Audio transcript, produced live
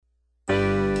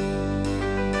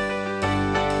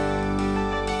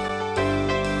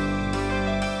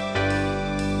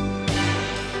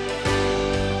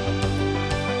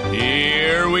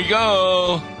we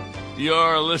go.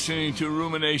 You're listening to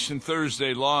Rumination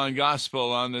Thursday, Law and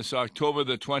Gospel, on this October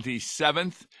the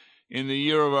 27th in the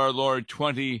year of our Lord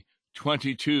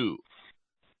 2022.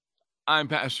 I'm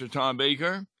Pastor Tom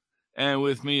Baker, and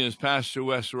with me is Pastor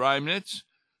Wes Reimnitz,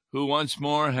 who once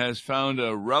more has found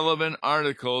a relevant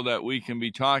article that we can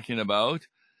be talking about,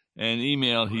 an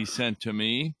email he sent to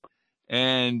me,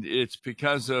 and it's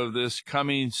because of this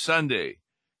coming Sunday.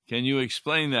 Can you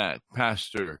explain that,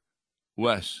 Pastor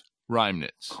Wes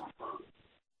Reimnitz?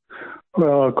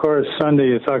 Well, of course,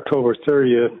 Sunday is October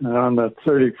 30th, and on the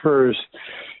 31st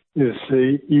is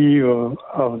the eve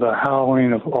of the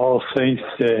hallowing of All Saints'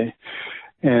 Day.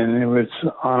 And it was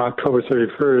on October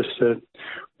 31st that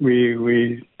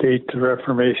we date the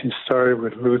Reformation started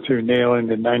with Luther nailing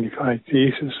the 95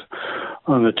 Theses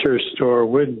on the church door of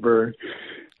Wittenberg.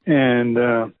 And,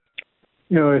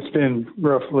 it's been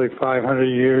roughly 500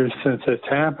 years since it's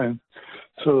happened.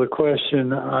 So the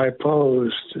question I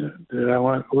posed that I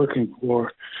went looking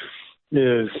for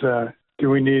is, do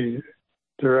we need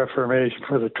the Reformation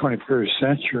for the 21st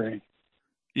century?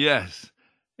 Yes.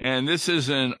 And this is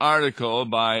an article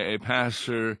by a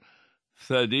pastor,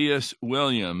 Thaddeus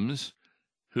Williams,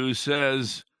 who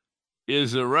says,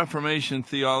 is the Reformation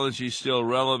theology still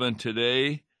relevant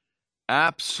today?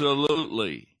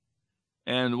 Absolutely.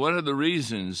 And what are the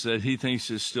reasons that he thinks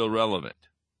is still relevant?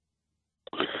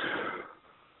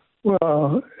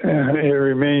 Well, it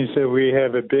remains that we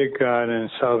have a big God,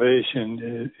 and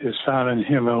salvation is found in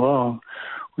Him alone.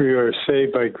 We are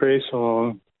saved by grace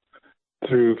alone,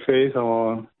 through faith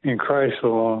alone, in Christ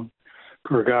alone,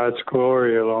 for God's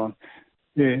glory alone.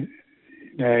 He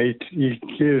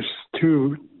gives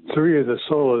three of the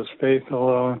solas: faith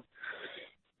alone,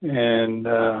 and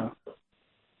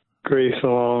grace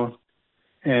alone,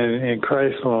 and in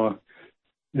Christ alone.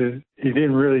 He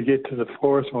didn't really get to the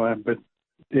fourth one, but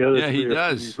the other he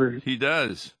does. He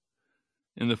does.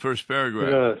 In the first paragraph.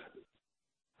 He does.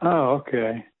 Oh,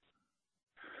 okay.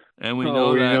 And we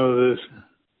know this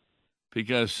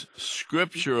because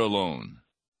Scripture alone.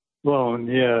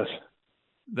 Yes.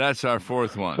 That's our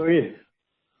fourth one. So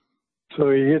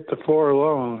he hit the four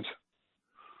loans.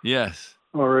 Yes.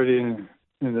 Already in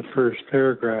the first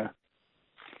paragraph.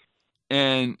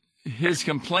 And his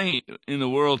complaint in the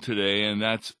world today, and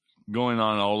that's going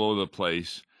on all over the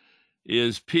place,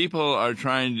 is people are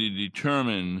trying to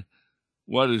determine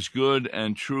what is good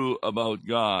and true about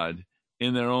God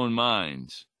in their own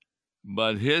minds.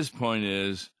 But his point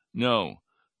is, no,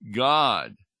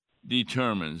 God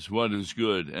determines what is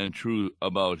good and true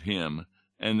about him,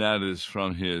 and that is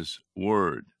from his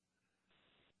word.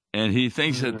 And he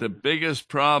thinks that the biggest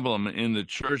problem in the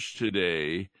church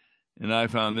today, and I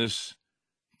found this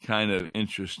kind of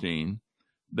interesting,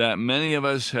 that many of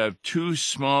us have too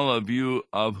small a view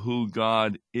of who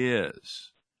God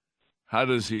is. How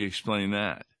does he explain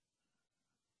that?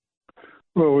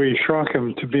 Well, we shrunk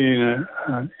him to being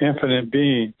an infinite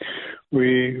being.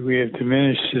 We have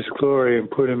diminished his glory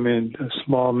and put him in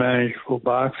small, manageable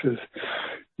boxes.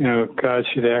 God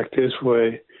should act this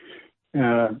way.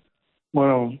 One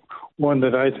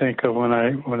that I think of when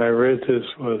I read this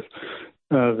was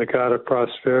the God of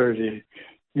prosperity.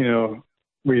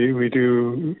 We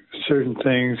do certain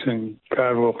things, and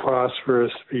God will prosper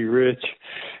us to be rich,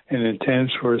 and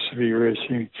intends for us to be rich.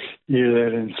 You hear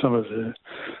that in some of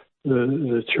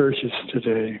the churches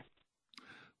today.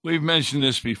 We've mentioned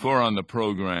this before on the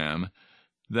program,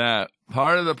 that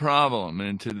part of the problem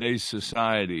in today's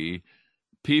society,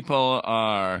 people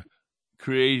are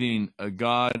creating a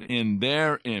God in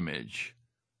their image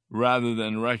rather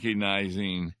than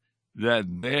recognizing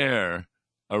that they're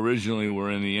originally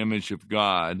were in the image of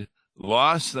God,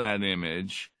 lost that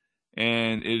image,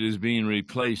 and it is being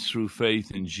replaced through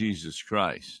faith in Jesus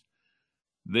Christ.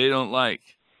 They don't like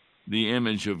the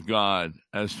image of God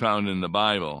as found in the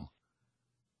Bible,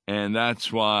 and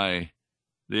that's why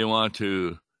they want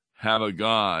to have a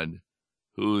God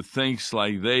who thinks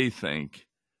like they think,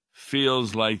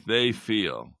 feels like they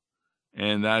feel,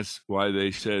 and that's why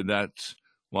they said that's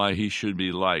why he should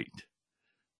be liked.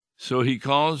 So he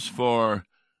calls for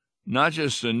not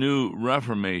just a new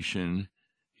reformation,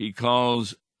 he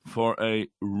calls for a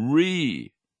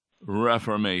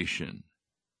re-reformation.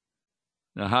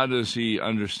 Now, how does he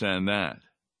understand that?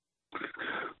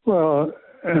 Well,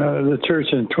 the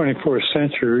church in the 24th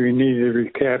century, we need to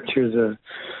recapture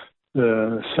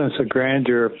the sense of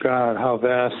grandeur of God, how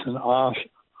vast and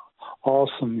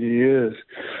awesome he is.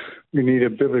 We need a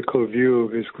biblical view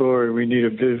of his glory. We need a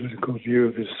biblical view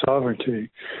of his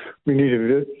sovereignty. We need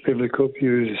a biblical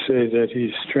view to say that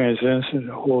he's transcendent,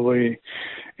 holy,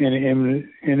 and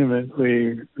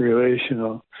intimately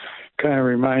relational. kind of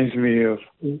reminds me of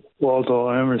Waldo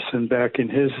Emerson back in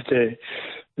his day.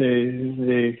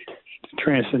 The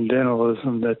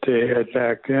transcendentalism that they had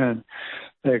back then,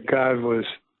 that God was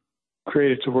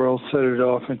created the world, set it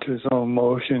off into his own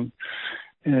motion,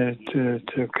 and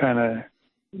to kind of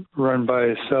run by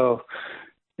itself.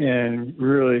 And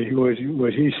really,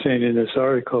 what he's saying in this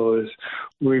article is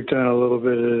we've done a little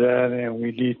bit of that, and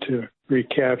we need to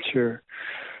recapture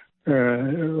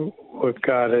what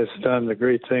God has done, the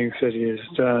great things that he has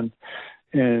done,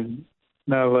 and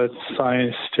not let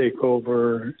science take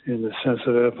over in the sense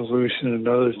of evolution and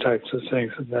other types of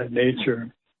things of that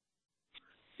nature.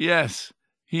 Yes,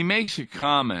 he makes a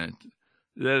comment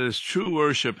that as true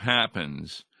worship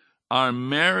happens, our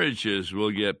marriages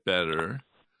will get better,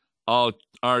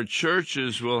 our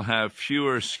churches will have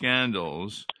fewer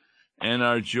scandals, and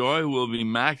our joy will be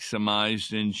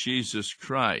maximized in Jesus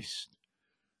Christ.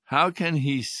 How can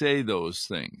he say those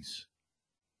things?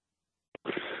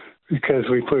 Because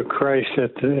we put Christ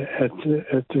at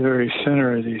the very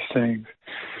center of these things.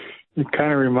 It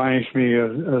kind of reminds me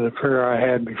of the prayer I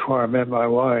had before I met my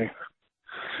wife.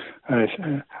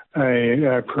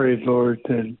 I prayed, Lord,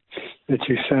 that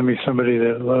you send me somebody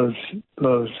that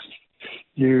loves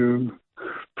you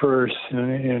first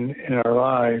in our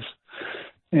lives.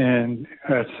 And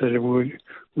I said it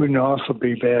wouldn't also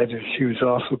be bad if she was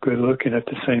also good looking at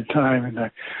the same time. And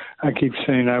I keep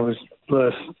saying I was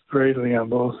blessed greatly on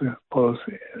both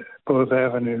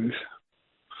avenues.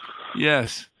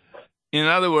 Yes. In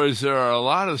other words, there are a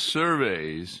lot of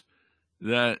surveys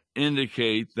that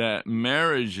indicate that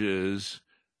marriages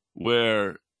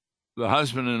where the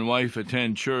husband and wife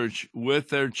attend church with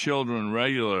their children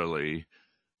regularly,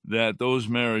 that those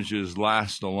marriages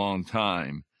last a long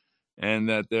time and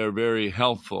that they're very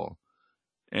helpful.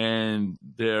 And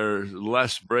there's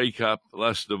less breakup,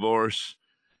 less divorce.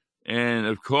 And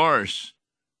of course,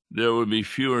 there would be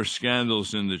fewer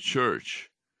scandals in the church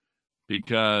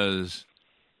because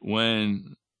it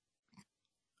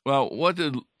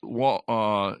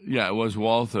was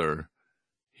Walther.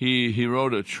 He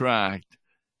wrote a tract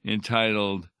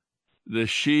entitled "The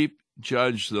Sheep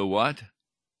Judge the What?"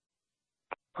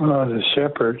 The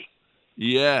shepherd.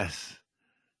 Yes.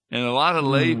 And a lot of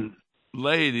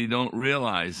laity don't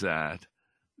realize that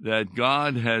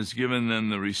God has given them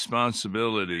the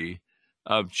responsibility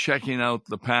of checking out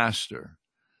the pastor.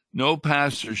 No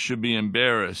pastor should be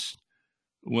embarrassed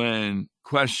when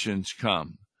questions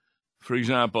come. For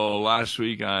example, last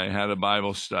week I had a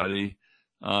Bible study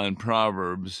on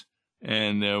Proverbs,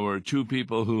 and there were two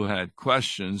people who had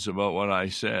questions about what I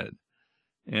said,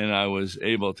 and I was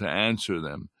able to answer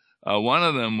them. One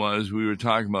of them was, we were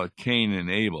talking about Cain and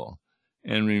Abel,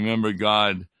 and remember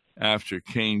God, after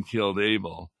Cain killed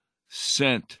Abel,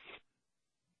 sent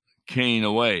Cain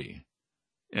away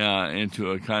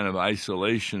into a kind of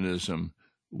isolationism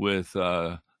with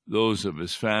those of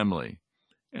his family.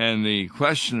 And the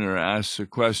questioner asks the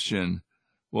question,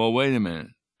 well, wait a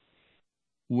minute.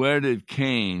 Where did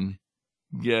Cain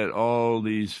get all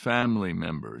these family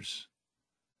members?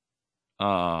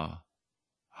 How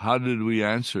did we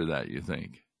answer that, you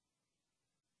think?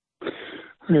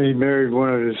 He married one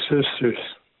of his sisters.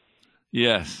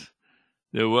 Yes,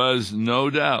 there was no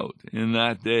doubt in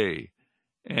that day.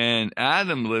 And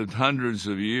Adam lived hundreds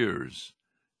of years,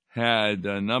 had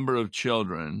a number of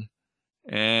children,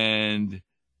 and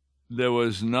there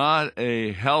was not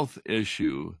a health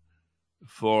issue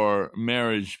for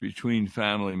marriage between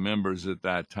family members at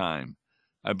that time.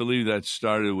 I believe that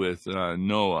started with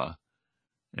Noah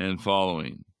and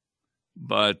following.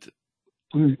 But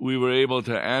we were able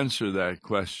to answer that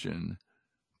question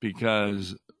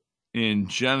because in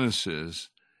Genesis,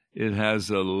 it has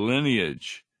a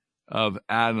lineage of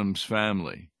Adam's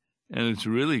family, and it's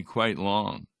really quite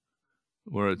long,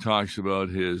 where it talks about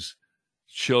his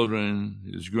children,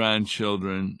 his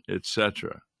grandchildren,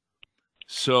 etc.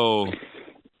 So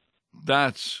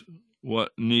that's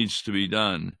what needs to be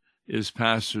done, is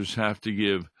pastors have to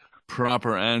give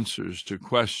proper answers to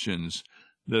questions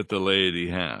that the laity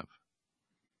have.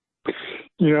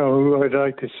 You know who I'd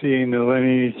like to see in the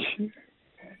lineage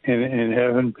in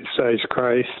heaven besides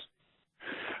Christ,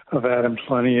 of Adam's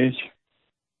lineage?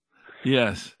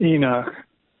 Yes. Enoch.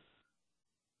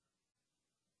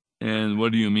 And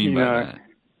what do you mean by that?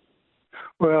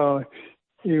 Well,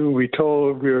 we were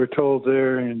told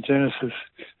there in Genesis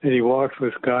that he walked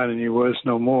with God and he was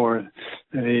no more,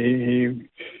 that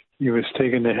he was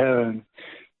taken to heaven,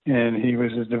 and he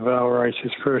was a devout,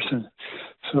 righteous person.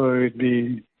 So it would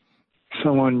be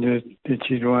someone that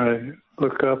you'd want to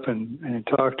look up and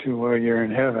talk to while you're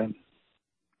in heaven.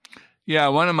 Yeah,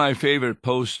 one of my favorite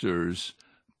posters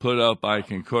put out by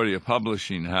Concordia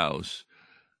Publishing House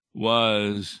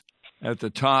was at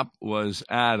the top was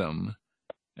Adam,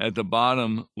 at the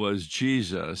bottom was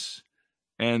Jesus,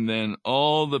 and then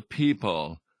all the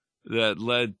people that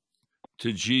led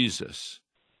to Jesus.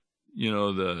 You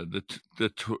know,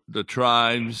 the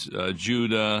tribes,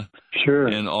 Judah, Sure.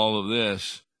 and all of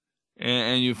this.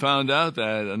 And you found out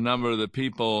that a number of the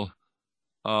people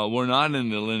were not in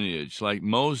the lineage, like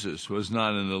Moses was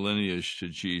not in the lineage to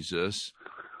Jesus,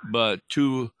 but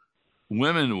two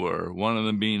women were, one of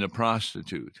them being a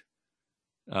prostitute.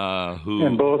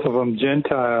 And both of them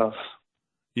Gentiles.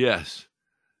 Yes.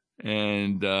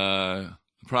 And the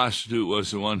prostitute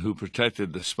was the one who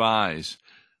protected the spies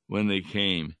when they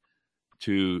came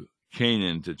to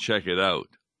Canaan to check it out.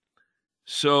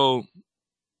 So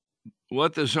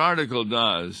what this article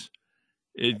does,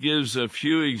 it gives a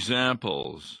few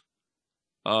examples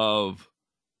of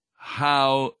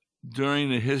how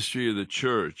during the history of the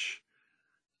church,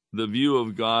 the view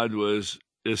of God was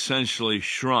essentially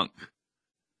shrunk.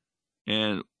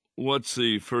 And what's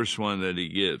the first one that he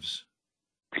gives?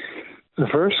 The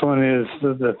first one is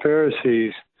the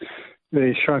Pharisees.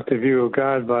 They shrunk the view of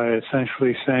God by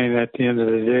essentially saying at the end of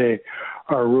the day,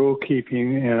 our rule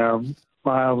keeping and our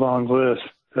mile-long list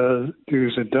of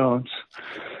do's and don'ts,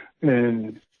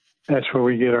 and that's where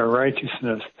we get our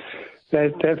righteousness.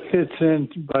 That fits in,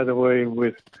 by the way,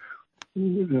 with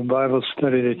the Bible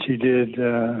study that you did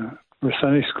for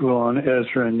Sunday school on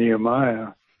Ezra and Nehemiah.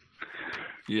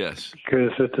 Yes.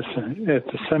 Because at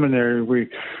the seminary we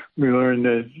learned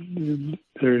that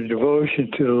their devotion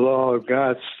to the law of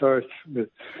God starts with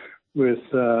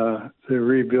the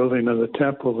rebuilding of the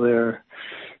temple there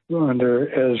under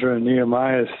Ezra and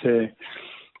Nehemiah's day.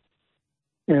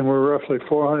 And we're roughly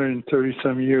 430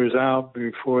 some years out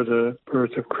before the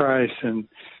birth of Christ, and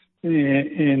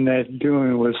in that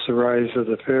doing was the rise of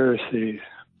the Pharisees.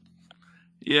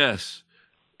 Yes.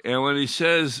 And when he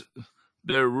says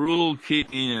their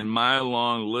rule-keeping and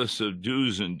mile-long list of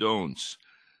do's and don'ts,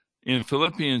 in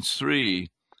Philippians 3,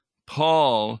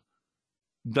 Paul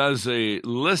does a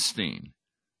listing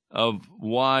of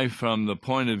why, from the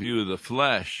point of view of the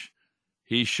flesh,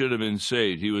 he should have been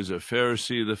saved. He was a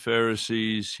Pharisee of the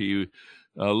Pharisees. He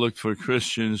looked for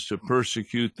Christians to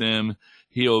persecute them.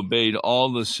 He obeyed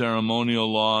all the ceremonial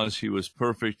laws. He was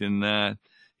perfect in that.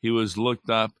 He was looked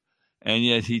up, and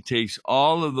yet he takes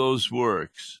all of those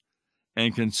works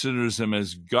and considers them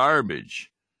as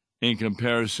garbage in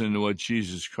comparison to what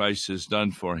Jesus Christ has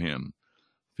done for him,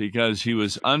 because he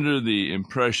was under the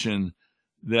impression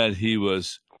that he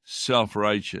was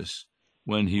self-righteous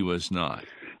when he was not.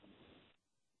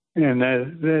 And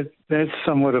that's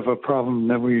somewhat of a problem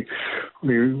that we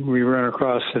run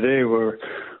across today, where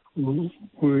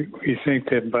we think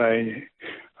that by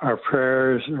our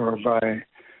prayers or by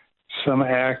some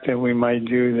act that we might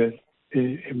do that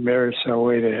it merits our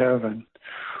way to heaven,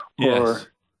 yes, or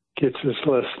gets us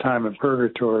less time in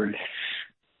purgatory.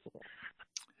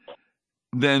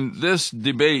 Then this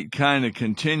debate kind of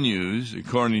continues,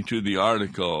 according to the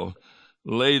article,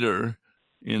 later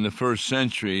in the first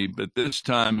century, but this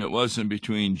time it wasn't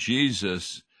between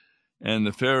Jesus and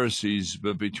the Pharisees,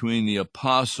 but between the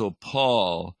Apostle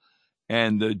Paul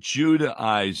and the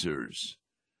Judaizers.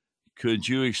 Could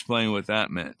you explain what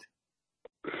that meant?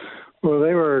 Well,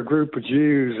 they were a group of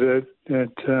Jews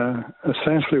that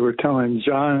essentially were telling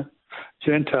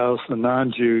Gentiles, the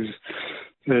non-Jews,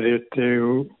 that if they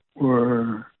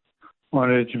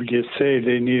wanted to get saved,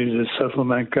 they needed to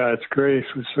supplement God's grace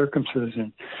with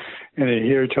circumcision and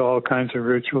adhere to all kinds of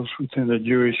rituals within the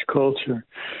Jewish culture.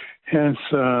 Hence,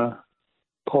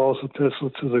 Paul's epistle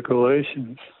to the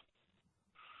Galatians.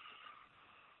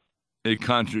 It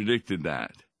contradicted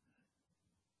that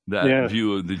yes.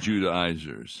 view of the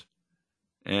Judaizers.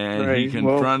 And right. He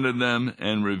confronted them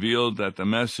and revealed that the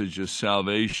message of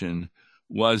salvation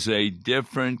was a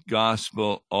different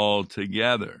gospel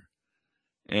altogether.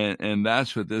 And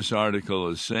that's what this article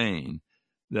is saying,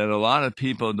 that a lot of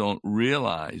people don't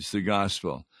realize the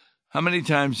gospel. How many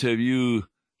times have you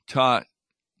taught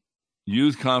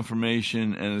youth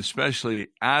confirmation and especially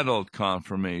adult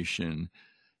confirmation,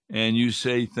 and you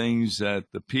say things that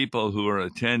the people who are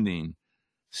attending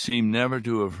seem never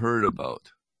to have heard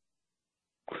about?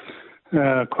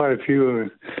 Quite a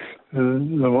few.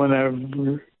 The one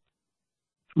that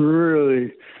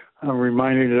really I'm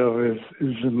reminded of is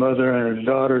the mother and her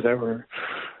daughter that were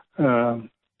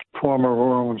former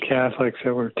Roman Catholics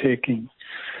that were taking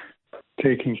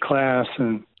class,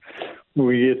 and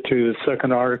we get to the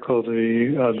second article of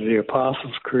the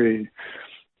Apostles' Creed,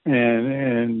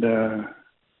 and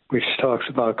which talks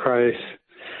about Christ,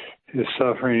 his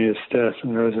suffering, his death,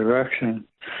 and resurrection.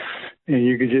 and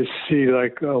you could just see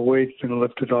like a weight been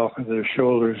lifted off of their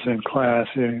shoulders in class.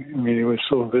 I mean, it was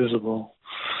so visible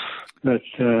that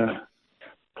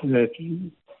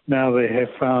now they have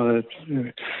found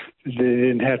that they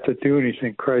didn't have to do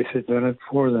anything. Christ had done it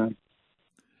for them.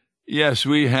 Yes,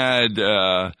 we had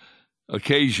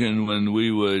occasion when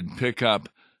we would pick up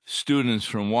students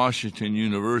from Washington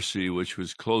University, which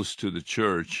was close to the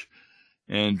church,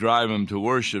 and drive them to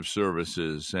worship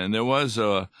services. And there was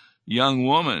a young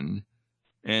woman,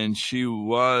 and she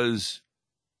was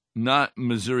not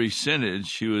Missouri Synod,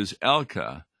 she was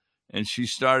ELCA, and she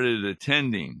started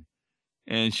attending.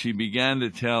 And she began to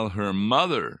tell her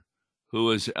mother, who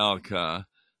was ELCA,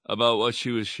 about what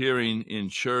she was hearing in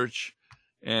church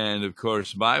and, of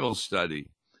course, Bible study.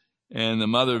 And the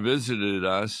mother visited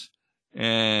us,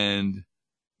 and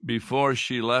before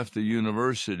she left the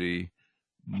university,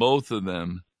 both of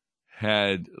them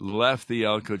had left the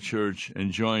ELCA church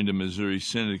and joined a Missouri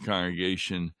Synod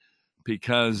congregation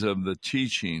because of the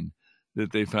teaching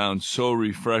that they found so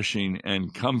refreshing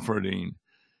and comforting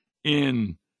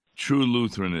in true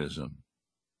Lutheranism.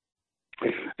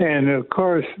 And of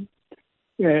course,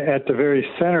 at the very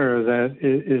center of that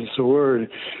is the Word.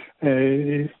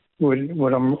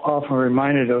 What I'm often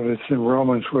reminded of is in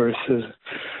Romans, where it says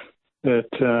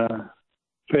that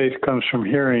faith comes from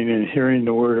hearing, and hearing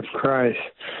the Word of Christ.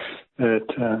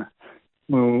 That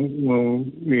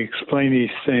when we explain these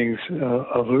things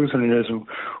of Lutheranism,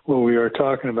 what we are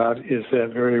talking about is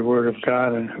that very Word of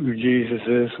God and who Jesus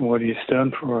is and what He's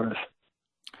done for us.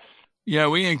 Yeah,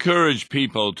 we encourage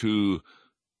people to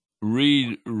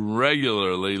read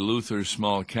regularly Luther's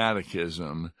Small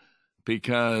Catechism,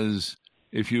 because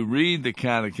if you read the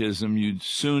Catechism, you'd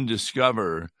soon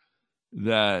discover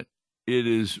that it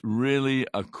is really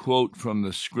a quote from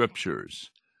the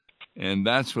Scriptures. And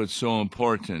that's what's so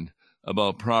important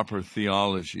about proper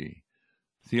theology.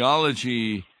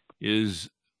 Theology is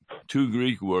two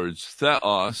Greek words,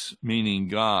 theos, meaning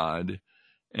God,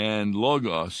 and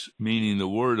logos, meaning the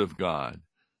Word of God.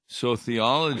 So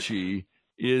theology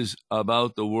is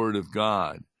about the Word of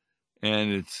God.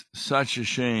 And it's such a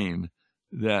shame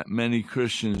that many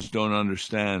Christians don't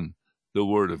understand the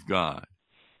Word of God.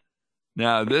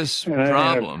 Now, this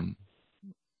problem...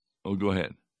 Oh, go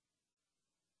ahead.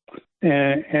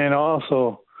 And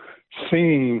also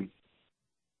singing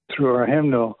through our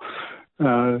hymnal,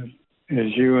 as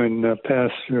you and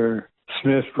Pastor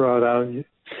Smith brought out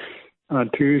on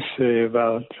Tuesday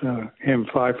about hymn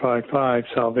 555,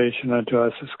 Salvation Unto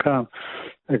Us Has Come,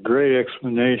 a great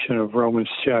explanation of Romans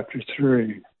chapter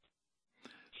 3.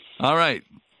 All right.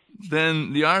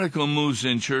 Then the article moves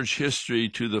in church history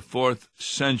to the 4th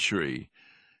century.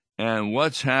 And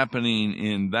what's happening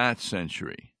in that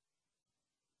century?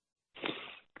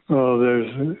 Well, there's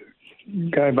a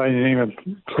guy by the name of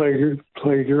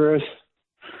Pelagius.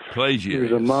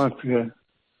 There's a monk,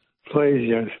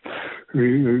 Pelagius,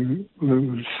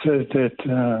 who said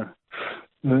that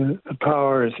the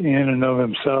power is in and of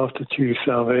himself to choose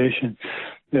salvation,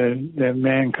 that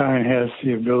mankind has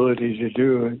the ability to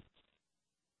do it.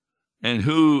 And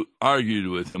who argued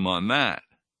with him on that?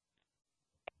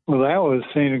 Well, that was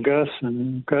St.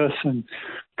 Augustine. Augustine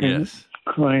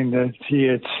claimed that he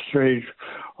had strayed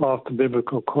off the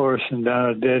biblical course and down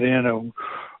a dead end of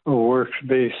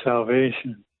works-based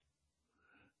salvation.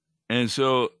 And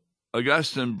so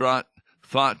Augustine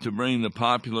thought to bring the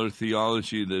popular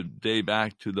theology of the day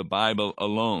back to the Bible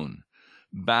alone,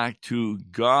 back to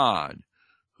God,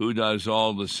 who does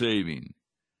all the saving.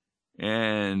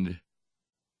 And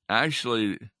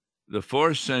actually, the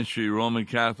 4th century Roman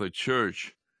Catholic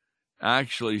Church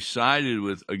actually sided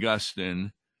with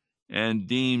Augustine and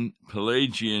deemed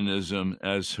Pelagianism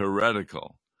as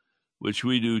heretical, which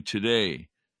we do today.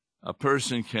 A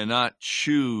person cannot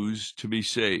choose to be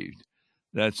saved.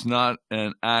 That's not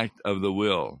an act of the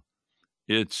will.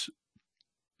 It's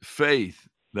faith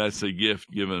that's a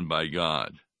gift given by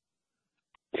God.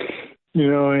 You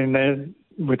know, and that,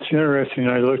 what's interesting,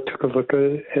 I took a look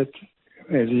at,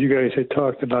 as you guys had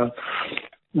talked about,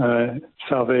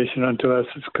 salvation unto us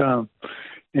has come.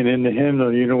 And in the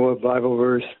hymnal, you know what Bible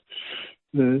verse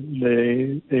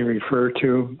they refer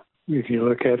to if you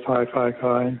look at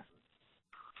 555?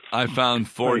 I found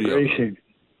 40 of them.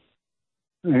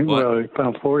 Well, I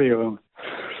found 40 of them.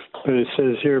 But it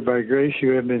says here, by grace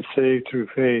you have been saved through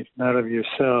faith, not of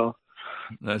yourself,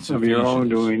 That's of Ephesians. your own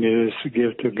doing. It is a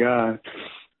gift of God,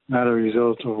 not a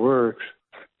result of works,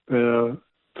 but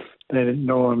that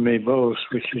no one may boast,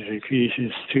 which is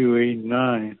Ephesians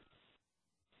 2:8-9.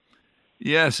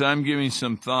 Yes, I'm giving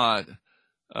some thought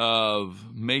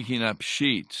of making up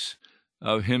sheets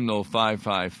of hymnal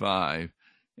 555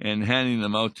 and handing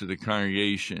them out to the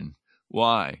congregation.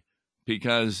 Why?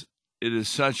 Because it is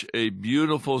such a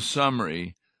beautiful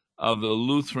summary of the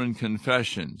Lutheran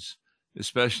confessions,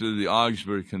 especially the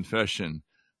Augsburg Confession,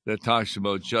 that talks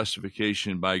about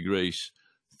justification by grace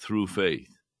through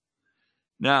faith.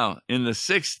 Now, in the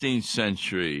 16th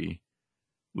century,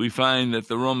 we find that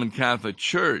the Roman Catholic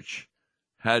Church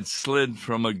had slid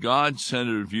from a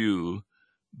God-centered view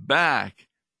back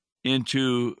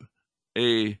into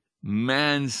a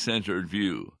man-centered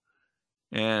view.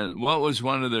 And what was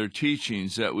one of their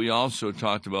teachings that we also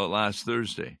talked about last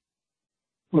Thursday?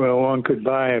 Well, one could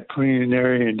buy a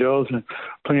plenary indulgence.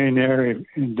 Plenary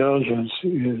indulgence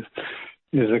is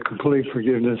a complete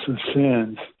forgiveness of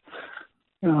sins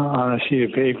on a sheet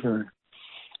of paper.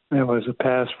 That was a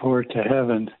passport to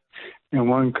heaven. And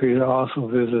one could also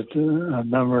visit a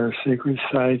number of sacred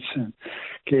sites and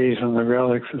gaze on the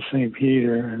relics of St.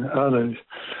 Peter and others.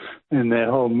 And that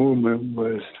whole movement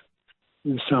was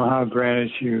somehow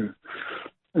granted you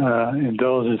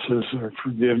indulgences or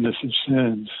forgiveness of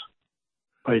sins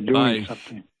by doing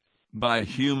something. By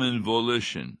human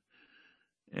volition.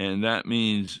 And that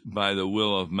means by the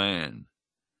will of man.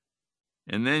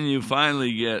 And then you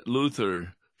finally get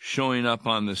Luther showing up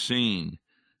on the scene,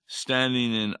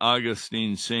 standing in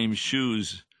Augustine's same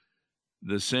shoes,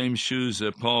 the same shoes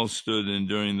that Paul stood in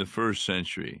during the first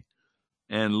century.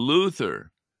 And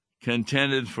Luther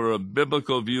contended for a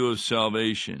biblical view of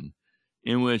salvation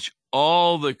in which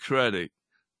all the credit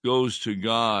goes to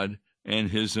God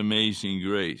and his amazing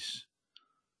grace.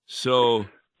 So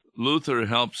Luther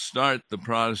helped start the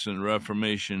Protestant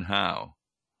Reformation how?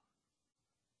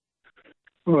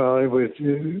 Well, with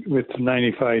the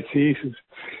 95 Theses,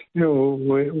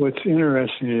 what's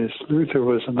interesting is Luther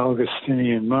was an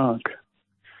Augustinian monk.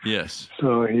 Yes.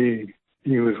 So he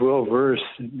was well versed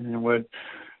in what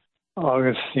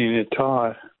Augustine had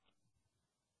taught.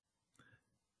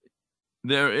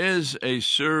 There is a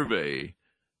survey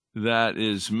that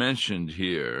is mentioned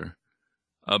here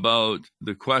about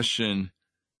the question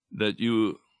that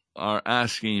you are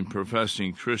asking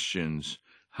professing Christians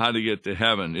how to get to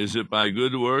heaven. Is it by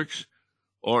good works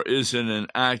or is it an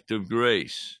act of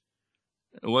grace?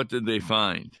 What did they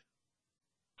find?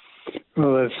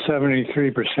 Well, that's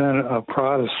 73% of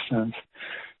Protestants.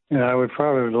 And I would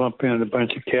probably lump in a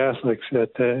bunch of Catholics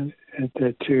at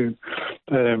that too,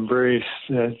 that embrace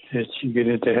that you get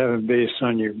into heaven based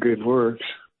on your good works.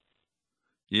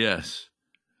 Yes.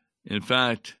 In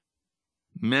fact,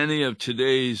 many of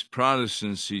today's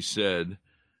Protestants, he said,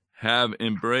 have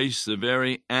embraced the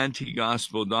very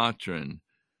anti-gospel doctrine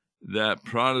that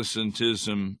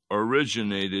Protestantism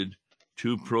originated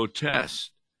to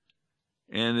protest.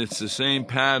 And it's the same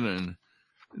pattern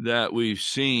that we've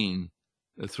seen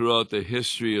throughout the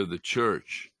history of the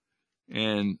church.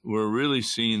 And we're really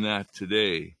seeing that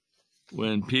today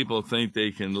when people think they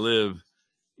can live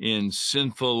in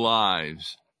sinful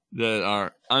lives that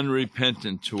are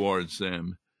unrepentant towards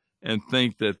them and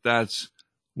think that that's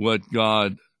what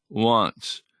God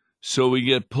wants. So we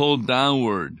get pulled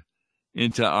downward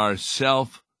into our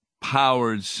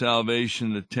self-powered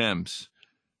salvation attempts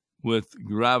with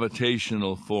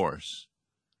gravitational force.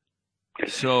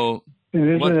 So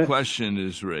what question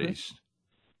is raised?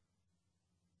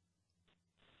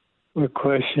 What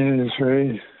question is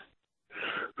raised?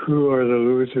 Who are the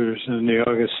Luthers and the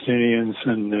Augustinians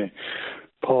and the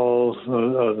Pauls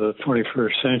of the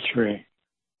 21st century?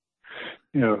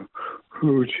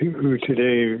 Who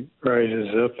today rises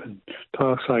up and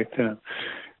talks like them?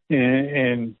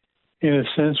 And in a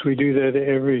sense, we do that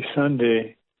every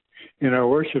Sunday in our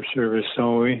worship service,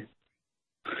 don't we?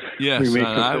 Yes, and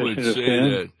I would say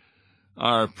that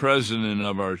our president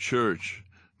of our church,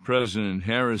 President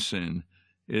Harrison,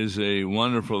 is a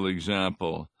wonderful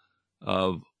example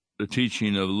of the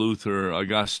teaching of Luther,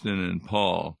 Augustine, and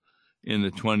Paul in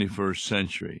the 21st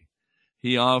century.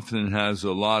 He often has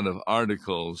a lot of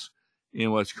articles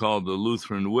in what's called the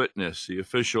Lutheran Witness, the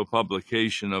official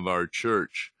publication of our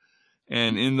church.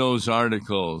 And in those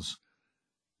articles,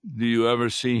 do you ever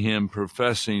see him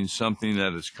professing something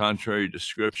that is contrary to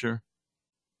Scripture?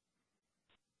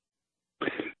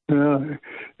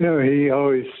 No, he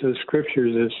always says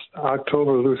Scripture. This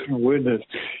October Lutheran Witness,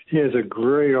 he has a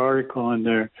great article in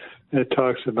there that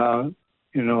talks about,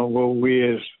 what we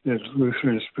as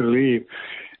Lutherans believe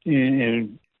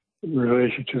in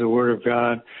relation to the Word of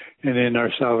God and in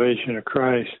our salvation of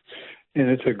Christ. And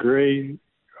it's a great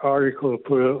article to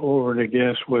put over and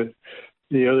against what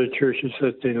the other churches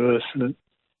that they list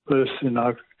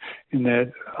in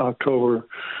that October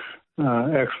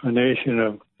explanation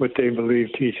of what they believe,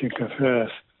 teach, and confess.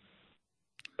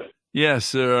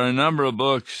 Yes, there are a number of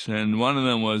books, and one of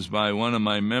them was by one of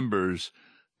my members,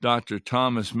 Dr.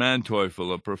 Thomas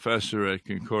Manteuffel, a professor at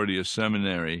Concordia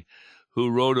Seminary, who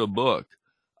wrote a book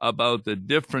about the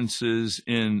differences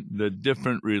in the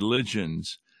different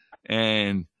religions.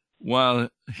 And while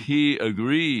he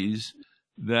agrees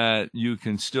that you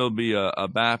can still be a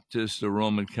Baptist, a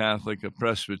Roman Catholic, a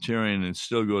Presbyterian, and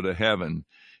still go to heaven,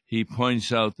 he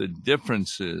points out the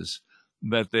differences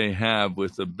that they have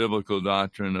with the biblical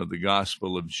doctrine of the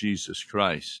gospel of Jesus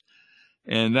Christ.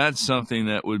 And that's something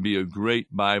that would be a great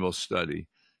Bible study,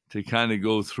 to kind of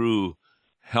go through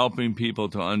helping people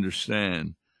to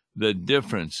understand the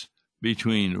difference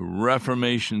between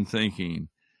Reformation thinking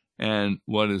and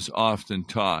what is often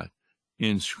taught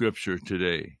in Scripture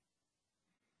today.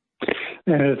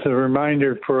 And it's a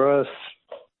reminder for us,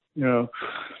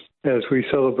 as we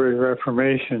celebrate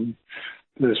Reformation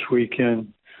this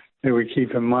weekend, that we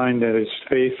keep in mind that it's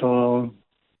faith alone,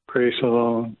 grace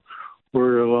alone,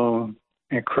 word alone,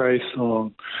 and Christ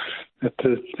alone. That's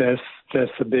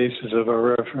the basis of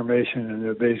our Reformation and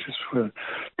the basis for the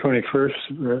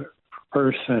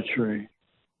 21st century.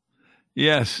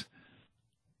 Yes.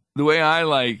 The way I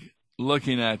like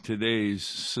looking at today's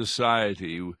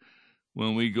society,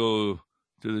 when we go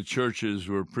to the churches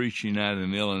we're preaching at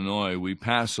in Illinois, we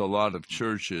pass a lot of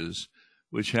churches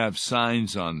which have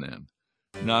signs on them,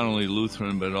 not only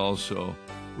Lutheran, but also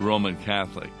Roman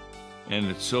Catholic. And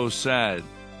it's so sad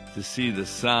to see the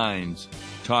signs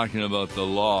talking about the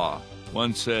law.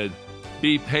 One said,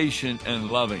 "Be patient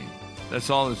and loving." That's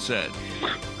all it said.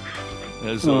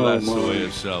 As though that's the way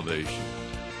of salvation.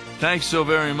 Thanks so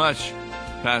very much,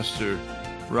 Pastor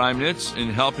Reimnitz, in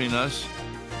helping us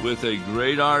with a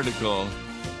great article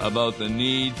about the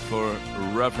need for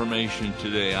Reformation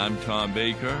today. I'm Tom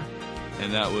Baker,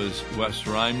 and that was Wes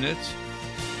Reimnitz.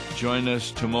 Join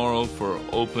us tomorrow for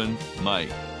Open Mic.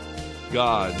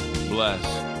 God bless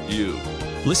you.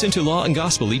 Listen to Law and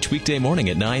Gospel each weekday morning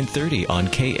at 9:30 on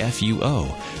KFUO.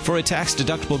 For a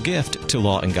tax-deductible gift to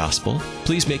Law and Gospel,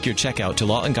 please make your check out to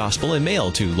Law and Gospel and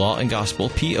mail to Law and Gospel,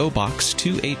 P.O. Box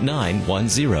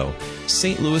 28910,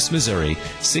 St. Louis, Missouri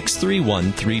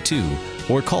 63132,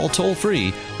 or call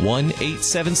toll-free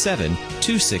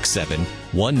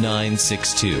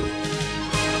 1-877-267-1962.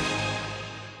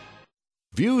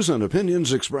 Views and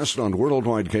opinions expressed on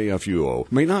Worldwide KFUO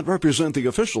may not represent the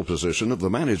official position of the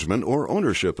management or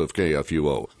ownership of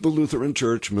KFUO, the Lutheran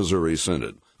Church Missouri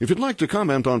Synod. If you'd like to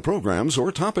comment on programs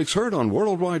or topics heard on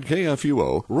Worldwide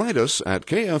KFUO, write us at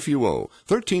KFUO,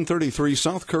 1333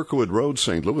 South Kirkwood Road,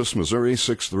 St. Louis, Missouri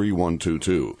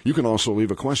 63122. You can also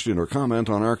leave a question or comment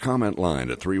on our comment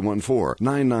line at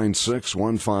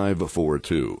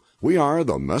 314-996-1542. We are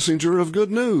the messenger of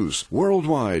good news,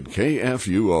 Worldwide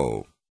KFUO.